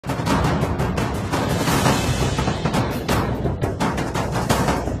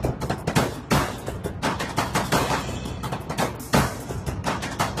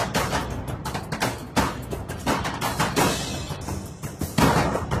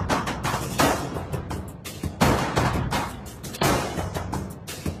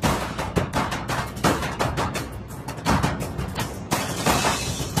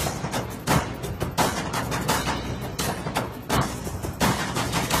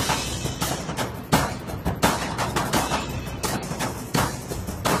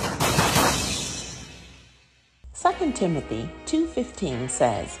2 Timothy 2:15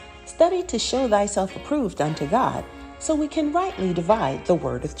 says, "Study to show thyself approved unto God, so we can rightly divide the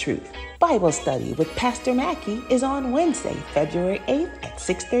word of truth." Bible study with Pastor Mackey is on Wednesday, February 8th at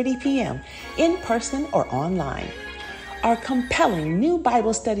 6:30 p.m. in person or online. Our compelling new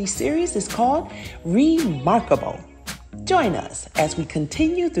Bible study series is called Remarkable. Join us as we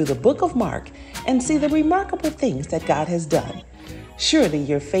continue through the book of Mark and see the remarkable things that God has done. Surely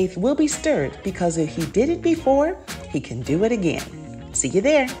your faith will be stirred, because if He did it before, He can do it again. See you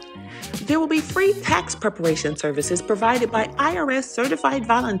there. There will be free tax preparation services provided by IRS certified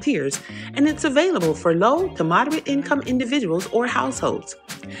volunteers, and it's available for low to moderate income individuals or households.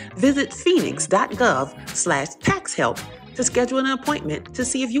 Visit phoenix.gov/tax help to schedule an appointment to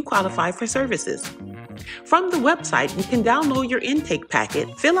see if you qualify for services. From the website, you can download your intake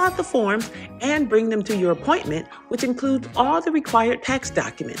packet, fill out the forms, and bring them to your appointment, which includes all the required tax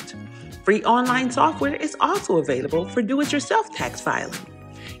documents. Free online software is also available for do-it-yourself tax filing.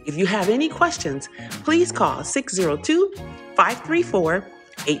 If you have any questions, please call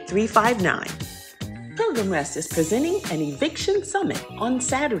 602-534-8359. Pilgrim Rest is presenting an eviction summit on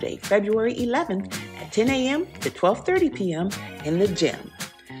Saturday, February 11th at 10 a.m. to 12:30 p.m. in the gym.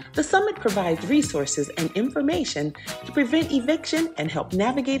 The summit provides resources and information to prevent eviction and help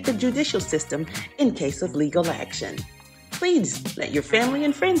navigate the judicial system in case of legal action. Please let your family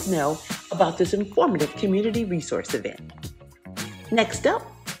and friends know about this informative community resource event. Next up,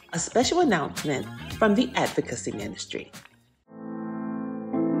 a special announcement from the advocacy ministry.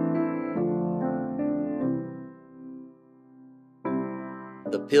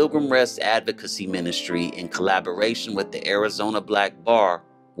 The Pilgrim Rest Advocacy Ministry, in collaboration with the Arizona Black Bar,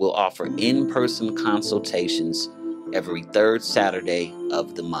 will offer in-person consultations every third Saturday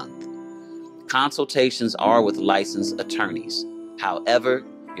of the month. Consultations are with licensed attorneys. However,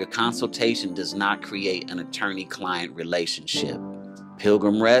 your consultation does not create an attorney-client relationship.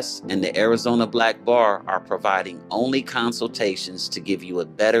 Pilgrim Rest and the Arizona Black Bar are providing only consultations to give you a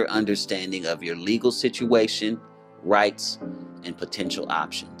better understanding of your legal situation, rights, and potential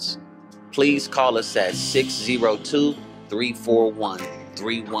options. Please call us at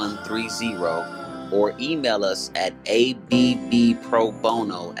 602-341-3130 or email us at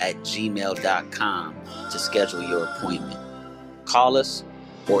abbprobono@gmail.com to schedule your appointment. Call us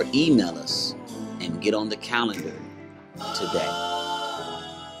or email us and get on the calendar today.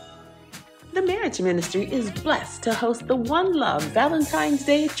 The Marriage Ministry is blessed to host the One Love Valentine's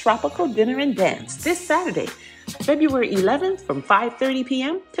Day Tropical Dinner and Dance this Saturday, February 11th from 5:30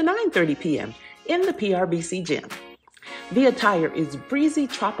 p.m. to 9:30 p.m. in the PRBC gym. The attire is breezy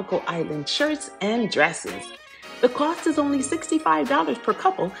tropical island shirts and dresses. The cost is only $65 per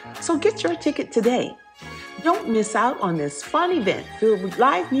couple, so get your ticket today. Don't miss out on this fun event filled with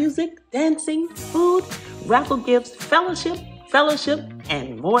live music, dancing, food, raffle gifts, fellowship,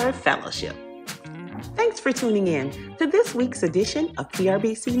 and more fellowship. Thanks for tuning in to this week's edition of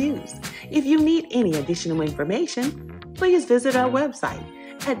PRBC News. If you need any additional information, please visit our website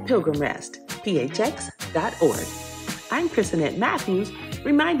at pilgrimrestphx.org. I'm Chrisanette Matthews,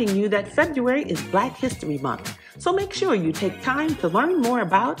 reminding you that February is Black History Month, so make sure you take time to learn more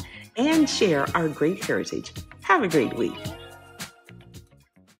about and share our great heritage. Have a great week.